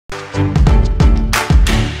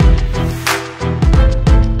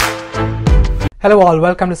Hello all,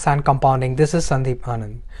 welcome to Sand Compounding. This is Sandeep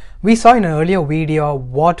Anand. We saw in an earlier video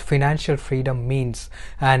what financial freedom means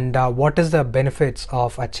and what is the benefits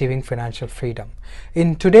of achieving financial freedom.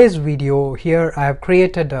 In today's video here I have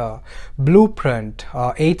created a blueprint,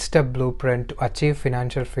 8-step blueprint to achieve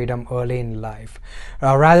financial freedom early in life.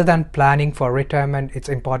 Rather than planning for retirement, it's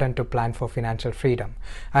important to plan for financial freedom.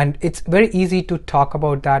 And it's very easy to talk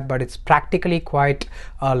about that, but it's practically quite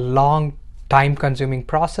a long time-consuming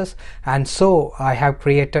process, and so I have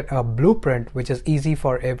created a blueprint which is easy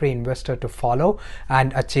for every investor to follow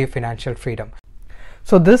and achieve financial freedom.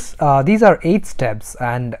 So these are 8 steps,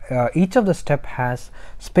 and each of the step has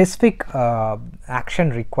specific action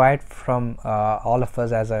required from all of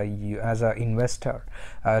us as a investor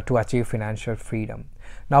to achieve financial freedom.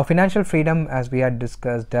 Now, financial freedom, as we had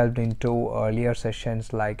discussed, delved into earlier sessions,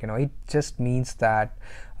 it just means that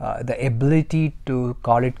the ability to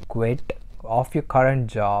call it quit of your current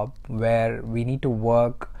job, where we need to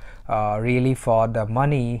work really for the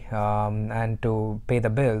money and to pay the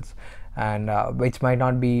bills, and which might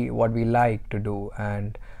not be what we like to do,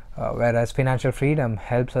 and whereas financial freedom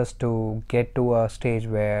helps us to get to a stage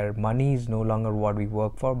where money is no longer what we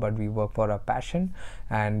work for, but we work for a passion,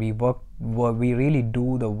 and we really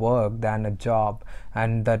do the work than a job,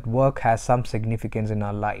 and that work has some significance in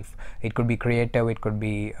our life. It could be creative, it could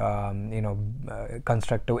be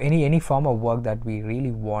constructive, any form of work that we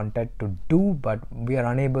really wanted to do, but we are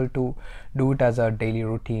unable to do it as a daily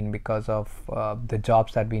routine because of the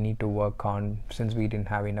jobs that we need to work on, since we didn't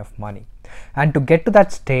have enough money. And to get to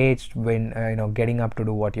that stage when getting up to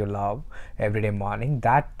do what you love every day morning,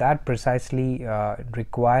 that precisely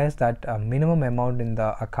requires that minimum amount in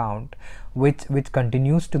the account which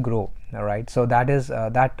continues to grow. All right, so that is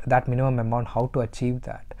that minimum amount, how to achieve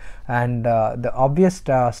that. And the obvious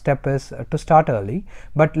step is to start early,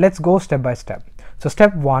 but let's go step by step. So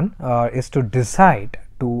step 1 is to decide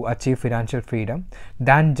to achieve financial freedom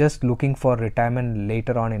than just looking for retirement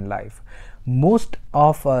later on in life. Most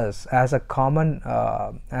of us has this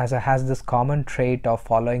common trait of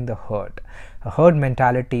following the herd, a herd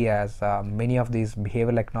mentality, as many of these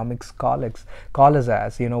behavioral economics colleagues call us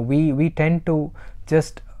as. We tend to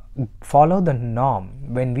just follow the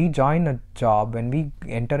norm. When we join a job, when we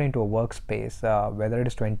enter into a workspace, whether it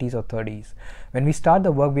is 20s or 30s, when we start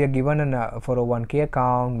the work, we are given a 401k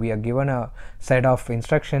account, we are given a set of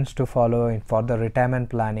instructions to follow for the retirement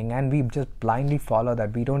planning, and we just blindly follow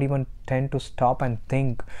that. We don't even tend to stop and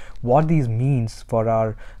think what these means for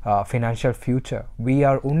our financial future. We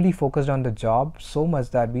are only focused on the job so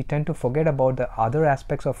much that we tend to forget about the other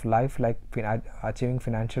aspects of life, like achieving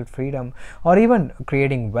financial freedom or even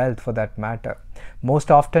creating wealth for that matter. Most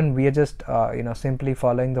often we are just simply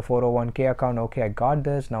following the 401k account. Okay, I got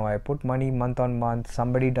this, now I put money month on month,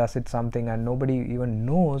 somebody does it something, and nobody even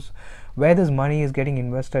knows where this money is getting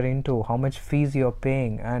invested into, how much fees you're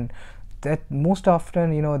paying, and that most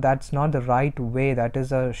often that's not the right way. That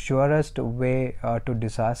is a surest way to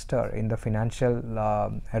disaster in the financial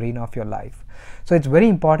arena of your life. So it's very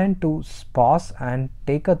important to pause and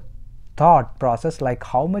take a thought process, like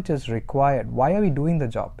how much is required. Why are we doing the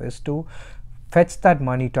job? Is to fetch that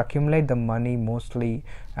money, to accumulate the money mostly,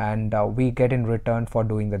 and we get in return for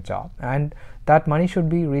doing the job, and that money should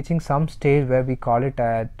be reaching some stage where we call it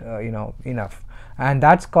at enough, and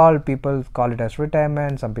that's called, people call it as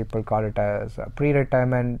retirement, some people call it as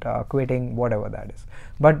pre-retirement, quitting, whatever that is.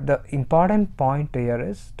 But the important point here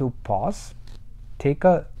is to pause, take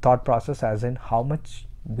a thought process, as in how much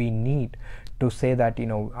we need to say that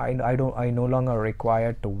I no longer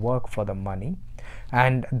required to work for the money,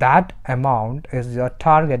 and that amount is your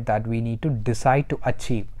target that we need to decide to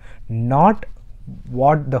achieve, not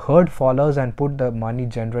what the herd follows and put the money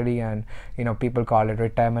generally, and people call it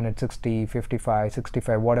retirement at 60, 55,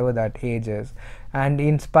 65, whatever that age is, and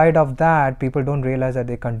in spite of that, people don't realize that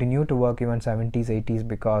they continue to work even 70s, 80s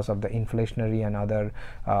because of the inflationary and other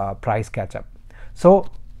price catch up. So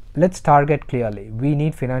let's target clearly. We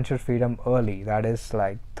need financial freedom early, that is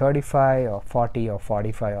like 35 or 40 or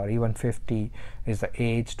 45 or even 50 is the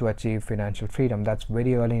age to achieve financial freedom. That's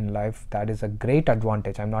very early in life. That is a great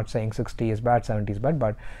advantage. I'm not saying 60 is bad, 70 is bad,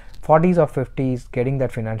 but 40s or 50s, getting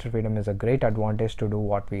that financial freedom is a great advantage to do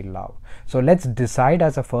what we love. So let's decide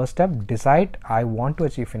as a first step, decide I want to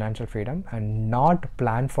achieve financial freedom, and not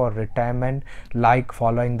plan for retirement like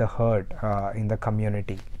following the herd in the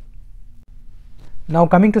community. Now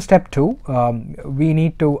coming to step 2, we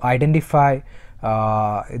need to identify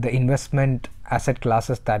the investment asset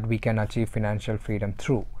classes that we can achieve financial freedom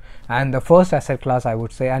through. And the first asset class, I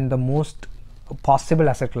would say, and the most possible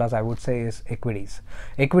asset class I would say is equities.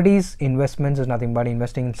 Equities investments is nothing but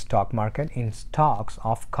investing in stock market, in stocks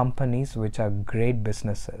of companies which are great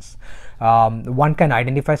businesses. One can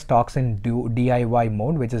identify stocks in DIY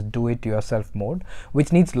mode, which is do it yourself mode,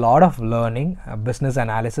 which needs a lot of learning, business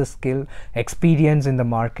analysis skill, experience in the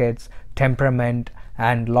markets, temperament,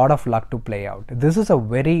 and lot of luck to play out. This is a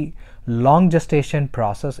very long gestation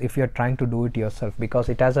process if you're trying to do it yourself, because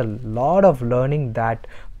it has a lot of learning that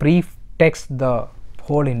pre-text the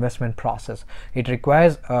whole investment process. It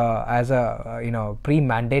requires as a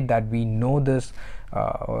pre-mandate that we know this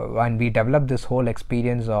and we develop this whole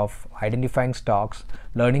experience of identifying stocks,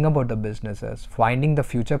 learning about the businesses, finding the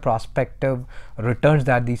future prospective returns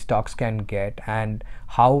that these stocks can get, and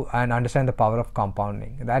understand the power of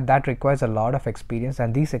compounding. That requires a lot of experience,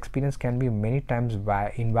 and these experience can be many times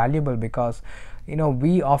invaluable, because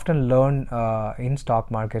we often learn in stock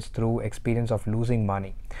markets through experience of losing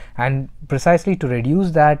money, and precisely to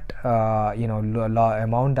reduce that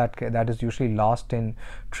amount that is usually lost in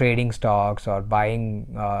trading stocks or buying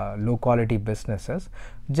low quality businesses.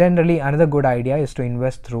 Generally, another good idea is to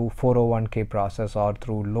invest through 401k process, or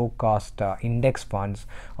through low cost index funds,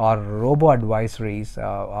 or robo advisories,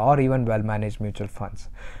 or even well managed mutual funds.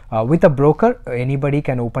 With a broker, anybody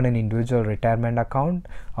can open an individual retirement account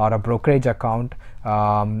or a brokerage account.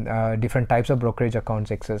 Different types of brokerage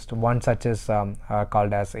accounts exist. One such is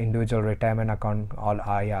called as individual retirement account, or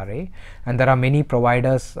IRA, and there are many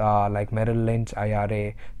providers like Lynch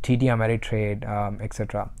IRA, TD Ameritrade,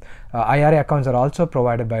 etc. IRA accounts are also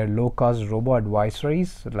provided by low-cost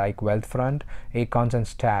robo-advisories like Wealthfront, Acorns, and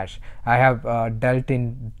Stash. I have dealt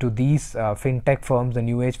into these fintech firms, the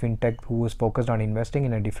new age fintech who is focused on investing,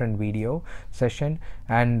 in a different video session.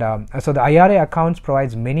 And so the IRA accounts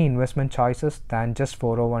provides many investment choices than just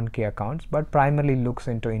 401k accounts, but primarily looks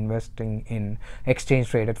into investing in exchange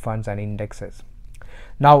traded funds and indexes.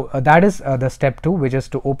 Now that is the step 2, which is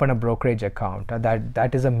to open a brokerage account.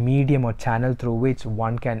 That is a medium or channel through which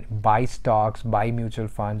one can buy stocks, buy mutual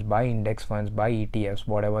funds, buy index funds, buy ETFs,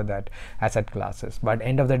 whatever that asset class is. But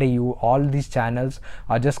end of the day, all these channels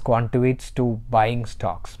are just conduits to buying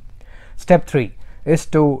stocks. Step 3 is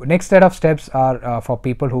next set of steps are for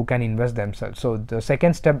people who can invest themselves. So the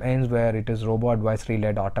second step ends where it is robo advisory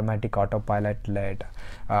led, automatic autopilot led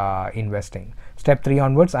investing. Step 3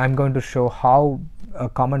 onwards, I'm going to show how a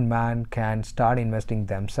common man can start investing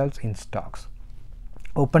themselves in stocks.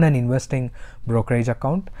 Open an investing brokerage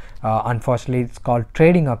account. Unfortunately, it's called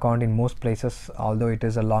trading account in most places, although it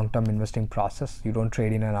is a long-term investing process. You don't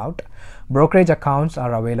trade in and out. Brokerage accounts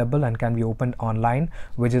are available and can be opened online,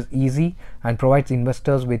 which is easy and provides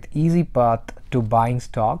investors with easy path to buying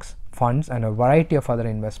stocks, funds, and a variety of other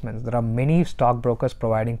investments. There are many stockbrokers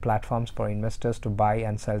providing platforms for investors to buy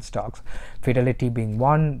and sell stocks. Fidelity being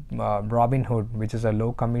one, Robinhood, which is a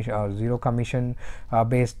low commission or zero commission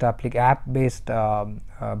based app-based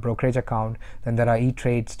brokerage account. Then there are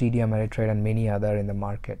E-Trades, TD Ameritrade, and many other in the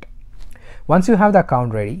market. Once you have the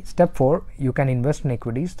account ready, step 4, you can invest in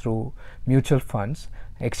equities through mutual funds,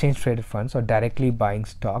 exchange traded funds, or directly buying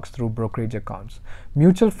stocks through brokerage accounts.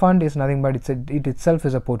 Mutual fund is nothing but it itself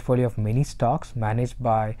is a portfolio of many stocks managed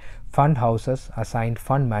by fund houses assigned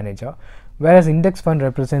fund manager, whereas index fund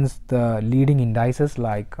represents the leading indices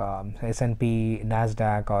like S&P,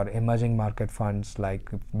 Nasdaq, or emerging market funds like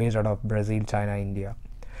based out of Brazil, China, India.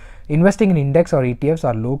 Investing in index or ETFs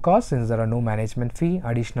are low cost since there are no management fee,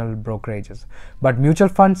 additional brokerages. But mutual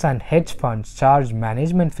funds and hedge funds charge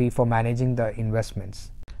management fee for managing the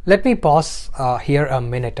investments. Let me pause here a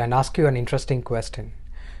minute and ask you an interesting question.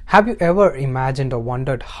 Have you ever imagined or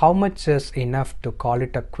wondered how much is enough to call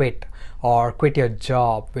it a quit, or quit your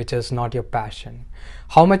job which is not your passion?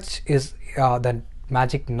 How much is the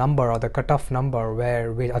magic number or the cutoff number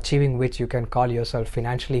where achieving which you can call yourself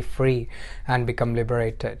financially free and become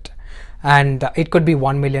liberated? And it could be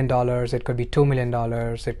 $1 million, it could be $2 million,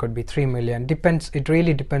 it could be $3 million. It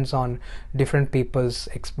really depends on different people's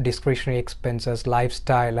discretionary expenses,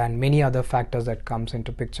 lifestyle, and many other factors that comes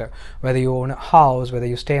into picture. Whether you own a house, whether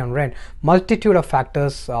you stay on rent, multitude of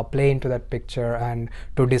factors play into that picture, and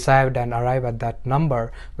to decide and arrive at that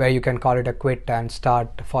number where you can call it a quit and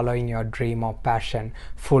start following your dream or passion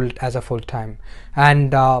as a full time.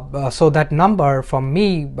 And so that number for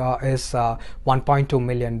me is $1.2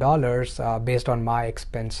 million. $100 based on my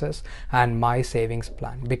expenses and my savings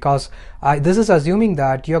plan, because this is assuming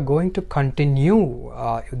that you're going to continue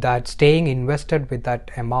that staying invested with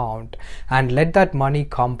that amount and let that money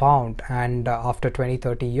compound, and after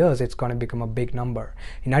 20-30 years it's going to become a big number.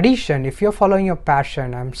 In addition, if you're following your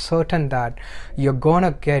passion, I'm certain that you're going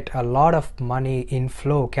to get a lot of money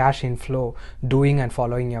inflow, cash inflow, doing and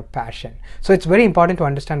following your passion. So it's very important to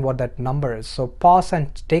understand what that number is. So pause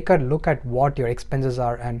and take a look at what your expenses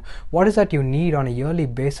are and what is that you need on a yearly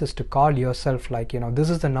basis to call yourself like, this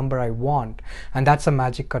is the number I want, and that's a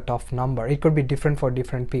magic cutoff number. It could be different for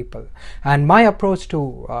different people. And my approach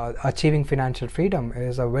to achieving financial freedom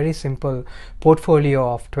is a very simple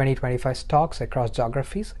portfolio of 20-25 stocks across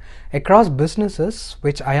geographies, across businesses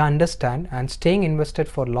which I understand, and staying invested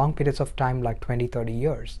for long periods of time like 20-30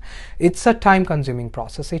 years. It's a time consuming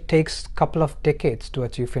process. It takes a couple of decades to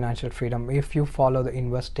achieve financial freedom if you follow the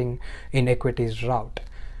investing in equities route.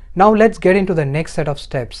 Now let's get into the next set of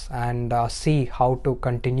steps and see how to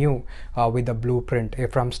continue with the blueprint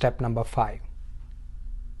from step number 5.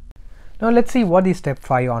 Now let's see what the step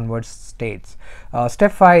 5 onwards states.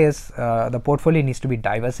 Step 5 is the portfolio needs to be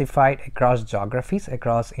diversified across geographies,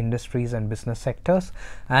 across industries and business sectors,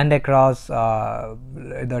 and across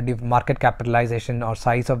the market capitalization or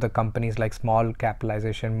size of the companies, like small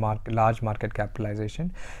capitalization, large market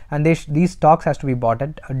capitalization. And these stocks has to be bought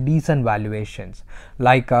at decent valuations.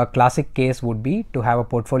 Like a classic case would be to have a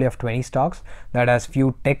portfolio of 20 stocks that has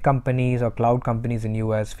few tech companies or cloud companies in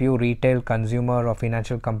US, few retail, consumer or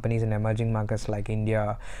financial companies in emerging markets like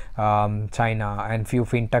India, China, and few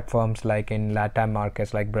fintech firms like in Latin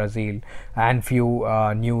markets like Brazil, and few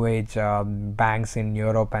new age banks in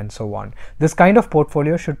Europe, and so on. This kind of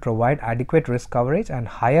portfolio should provide adequate risk coverage and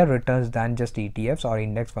higher returns than just ETFs or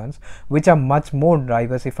index funds, which are much more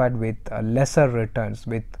diversified with lesser returns.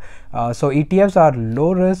 So ETFs are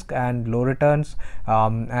low risk and low returns,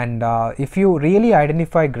 and if you really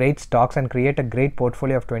identify great stocks and create a great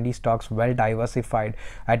portfolio of 20 stocks well diversified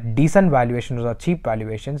at decent valuations or cheap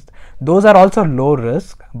valuations, those are also low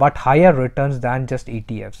risk but higher returns than just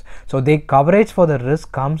ETFs. So the coverage for the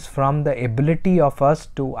risk comes from the ability of us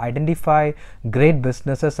to identify great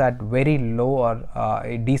businesses at very low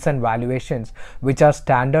or decent valuations, which are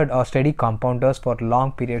standard or steady compounders for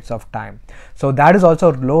long periods of time. So that is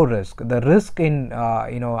also low risk. The risk in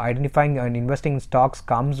identifying and investing in stocks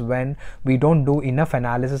comes when we don't do enough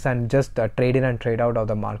analysis and just trade in and trade out of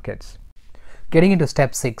the markets. Getting into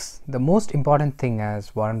step 6, the most important thing,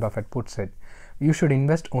 as Warren Buffett puts it, you should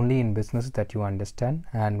invest only in businesses that you understand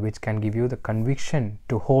and which can give you the conviction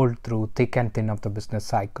to hold through thick and thin of the business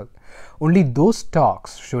cycle. Only those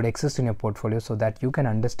stocks should exist in your portfolio so that you can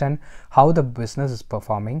understand how the business is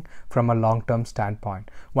performing from a long-term standpoint.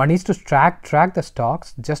 One needs to track the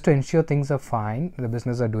stocks just to ensure things are fine, the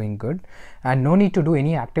business are doing good, and no need to do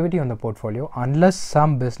any activity on the portfolio unless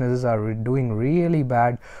some businesses are doing really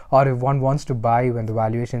bad, or if one wants to buy when the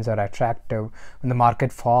valuations are attractive, when the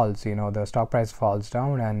market falls, the stock price falls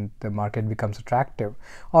down and the market becomes attractive,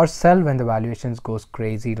 or sell when the valuations goes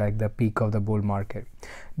crazy like the peak of the bull market.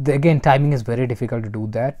 Again, timing is very difficult to do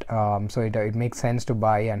that, so it makes sense to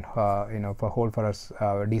buy and hold for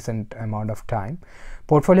a decent amount of time.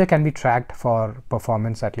 Portfolio can be tracked for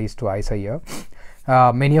performance at least twice a year.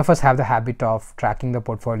 Many of us have the habit of tracking the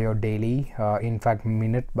portfolio daily, in fact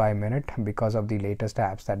minute by minute, because of the latest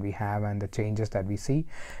apps that we have and the changes that we see.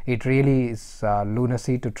 It really is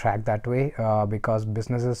lunacy to track that way, because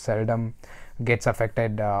businesses seldom gets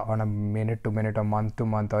affected on a minute to minute or month to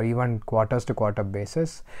month or even quarters to quarter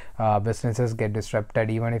basis. Businesses get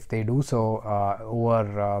disrupted even if they do so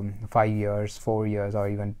over 5 years, 4 years, or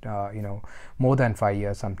even more than 5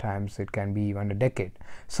 years. Sometimes it can be even a decade.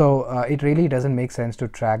 So it really doesn't make sense to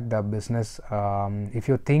track the business. If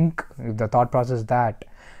the thought process that,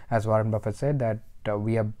 as Warren Buffett said, that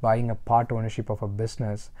we are buying a part ownership of a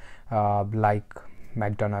business, like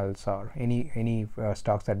McDonald's or any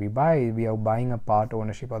stocks that we buy, we are buying a part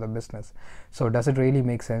ownership of the business. So does it really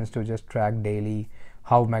make sense to just track daily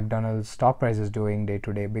how McDonald's stock price is doing day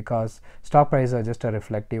to day? Because stock prices are just a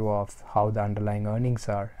reflective of how the underlying earnings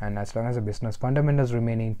are, and as long as the business fundamentals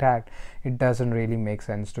remain intact, it doesn't really make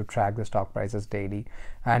sense to track the stock prices daily.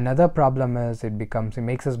 Another problem is it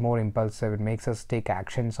makes us more impulsive. It makes us take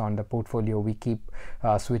actions on the portfolio. We keep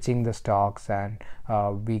switching the stocks, and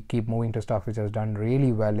we keep moving to stocks which has done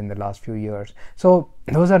really well in the last few years. So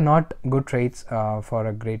those are not good traits for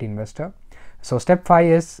a great investor. So step 5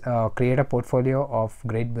 is create a portfolio of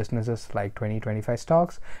great businesses like 20-25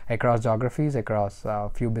 stocks across geographies, across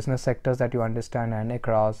few business sectors that you understand, and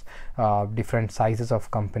across different sizes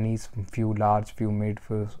of companies, few large, few mid,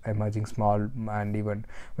 few emerging small, and even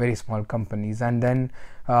very small companies. And then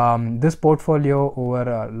this portfolio over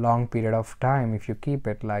a long period of time, if you keep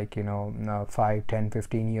it like 5, 10,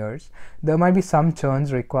 15 years, there might be some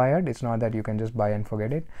churns required. It's not that you can just buy and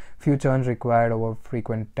forget it. Few churns required over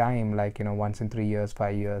frequent time, like once in 3 years,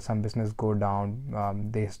 5 years. Some business go down,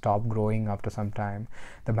 they stop growing after some time,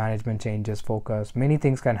 the management changes focus, many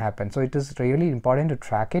things can happen. So it is really important to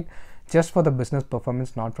track it just for the business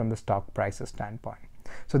performance, not from the stock prices standpoint.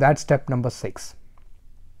 So that's step number 6.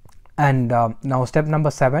 And now step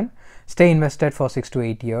number 7, stay invested for 6 to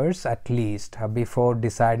 8 years at least before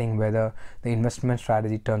deciding whether the investment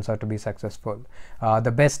strategy turns out to be successful.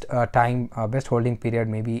 The best best holding period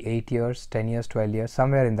may be 8 years, 10 years, 12 years,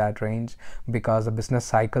 somewhere in that range, because the business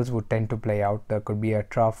cycles would tend to play out. There could be a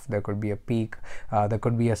trough, there could be a peak, there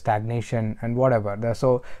could be a stagnation, and whatever.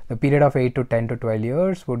 So the period of 8 to 10 to 12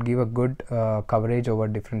 years would give a good coverage over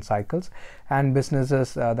different cycles, and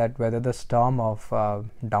businesses that weather the storm of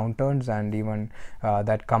downturns and even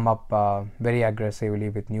that come up very aggressively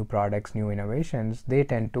with new products, new innovations, they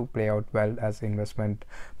tend to play out well as investment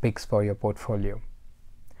picks for your portfolio.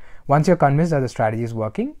 Once you're convinced that the strategy is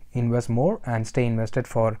working, invest more and stay invested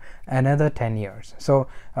for another 10 years. So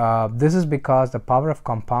this is because the power of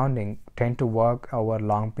compounding tend to work over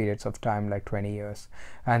long periods of time, like 20 years,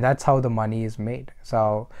 and that's how the money is made.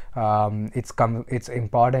 So it's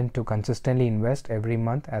important to consistently invest every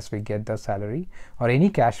month as we get the salary or any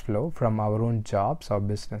cash flow from our own jobs or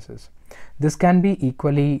businesses. This can be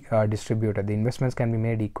equally distributed. The investments can be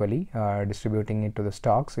made equally, distributing it to the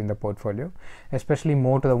stocks in the portfolio, especially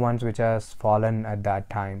more to the ones which has fallen at that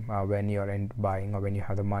time when you're buying or when you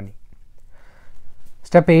have the money.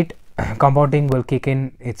 Step 8, compounding will kick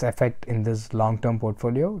in its effect in this long-term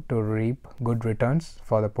portfolio to reap good returns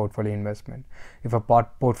for the portfolio investment. If a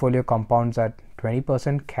portfolio compounds at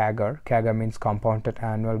 20% CAGR means compounded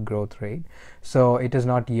annual growth rate. So it is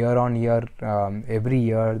not year on year, every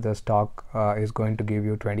year the stock is going to give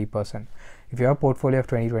you 20%. If you have a portfolio of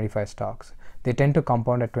 20-25 stocks, they tend to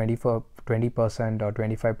compound at 20% or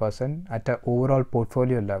 25% at the overall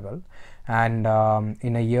portfolio level. And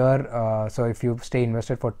in a year, so if you stay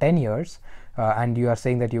invested for 10 years and you are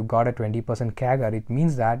saying that you got a 20% CAGR, it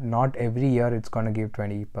means that not every year it's going to give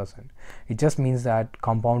 20%. It just means that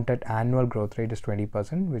compounded annual growth rate is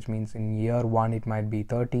 20%, which means in year 1 it might be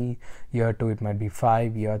 30, year 2 it might be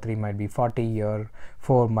 5, year 3 might be 40, year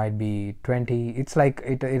 4 might be 20. It's like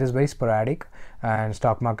it is very sporadic, and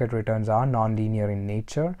stock market returns are non-linear in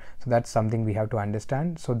nature. So that's something we have to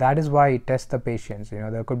understand. So that is why it tests the patience.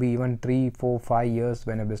 There could be even 3, 4, 5 years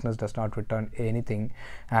when a business does not return anything,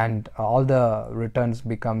 and all the returns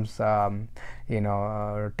becomes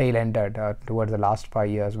tail-ended towards the last 5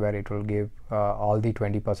 years, where it will give all the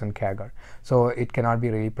 20% CAGR. So it cannot be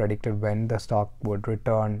really predicted when the stock would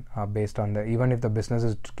return based on even if the business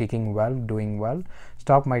is kicking well, doing well,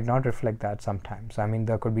 stock might not reflect that sometimes. I mean,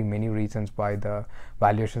 there could be many reasons why the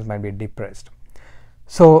valuations might be depressed.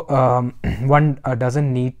 So one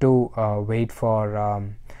doesn't need to wait for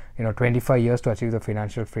 25 years to achieve the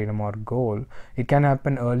financial freedom or goal. It can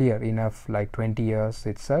happen earlier enough, like 20 years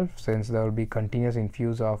itself, since there will be continuous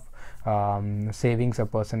infuse of savings a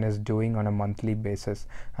person is doing on a monthly basis,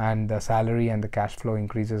 and the salary and the cash flow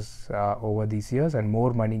increases over these years, and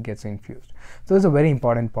more money gets infused. So it's a very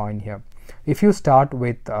important point here. If you start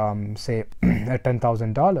with say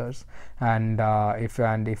 $10,000,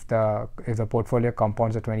 and if the portfolio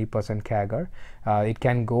compounds at 20% CAGR, it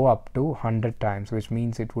can go up to 100 times, which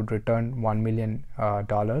means it would return $1 million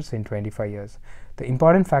in 25 years. The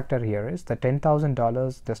important factor here is the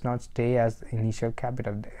 $10,000 does not stay as initial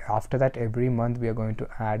capital. After that, every month we are going to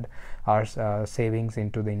add our savings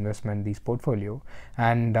into the investment, this portfolio,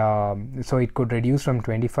 and so it could reduce from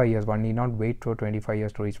 25 years. One need not wait for 25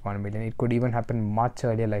 years to reach 1 million. It could even happen much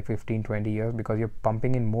earlier, like 15-20 years, because you're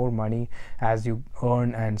pumping in more money as you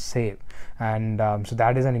earn and save. And so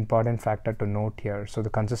that is an important factor to note here. So the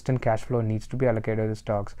consistent cash flow needs to be allocated to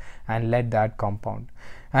stocks and let that compound.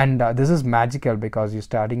 And this is magical because you're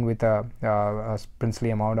starting with a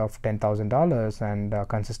princely amount of $10,000 and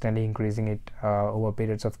consistently increasing it over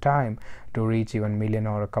periods of time to reach even million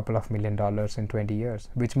or a couple of $1 million in 20 years,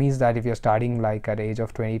 which means that if you're starting like at the age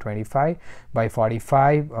of 20, 25, by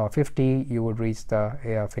 45 or 50, you would reach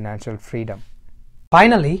the financial freedom.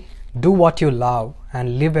 Finally, do what you love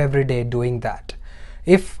and live every day doing that.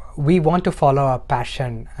 If we want to follow our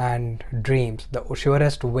passion and dreams, the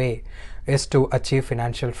surest way is to achieve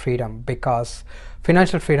financial freedom, because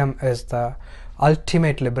financial freedom is the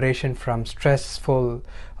ultimate liberation from stressful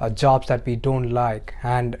jobs that we don't like,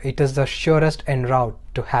 and it is the surest en route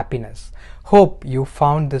to happiness. Hope you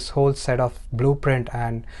found this whole set of blueprint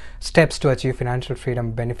and steps to achieve financial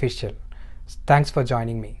freedom beneficial. Thanks for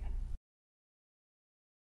joining me.